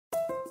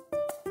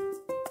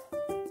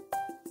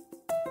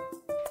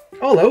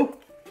Hello,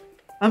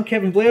 I'm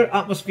Kevin Blair,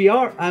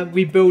 AtmosVR, and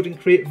we build and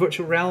create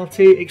virtual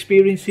reality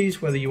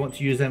experiences, whether you want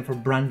to use them for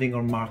branding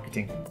or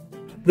marketing.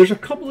 There's a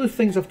couple of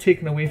things I've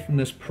taken away from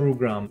this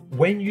program.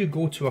 When you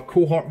go to a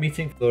cohort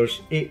meeting,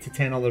 there's 8 to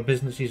 10 other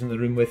businesses in the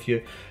room with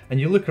you,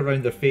 and you look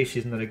around their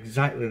faces and they're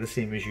exactly the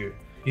same as you.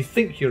 You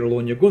think you're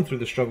alone, you're going through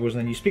the struggles,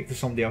 and then you speak to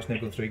somebody else and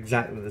they're going through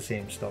exactly the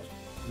same stuff.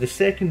 The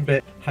second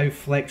bit, how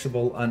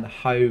flexible and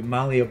how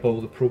malleable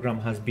the program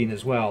has been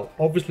as well.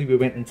 Obviously we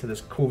went into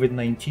this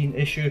COVID-19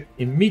 issue.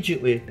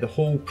 Immediately the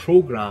whole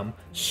program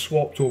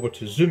swapped over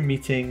to Zoom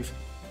meetings.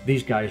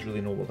 These guys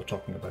really know what they're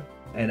talking about.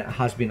 And it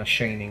has been a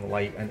shining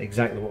light and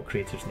exactly what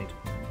creatives need.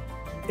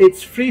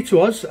 It's free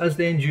to us as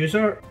the end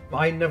user.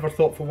 I never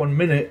thought for 1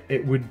 minute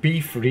it would be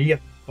free,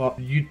 but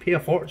you'd pay a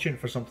fortune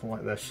for something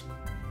like this.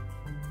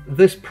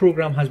 This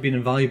program has been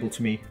invaluable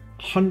to me.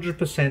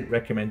 100%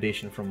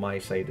 recommendation from my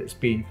side. It's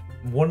been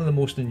one of the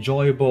most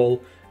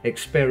enjoyable,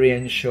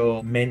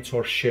 experiential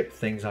mentorship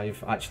things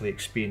I've actually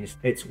experienced.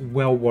 It's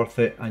well worth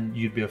it, and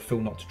you'd be a fool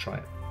not to try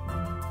it.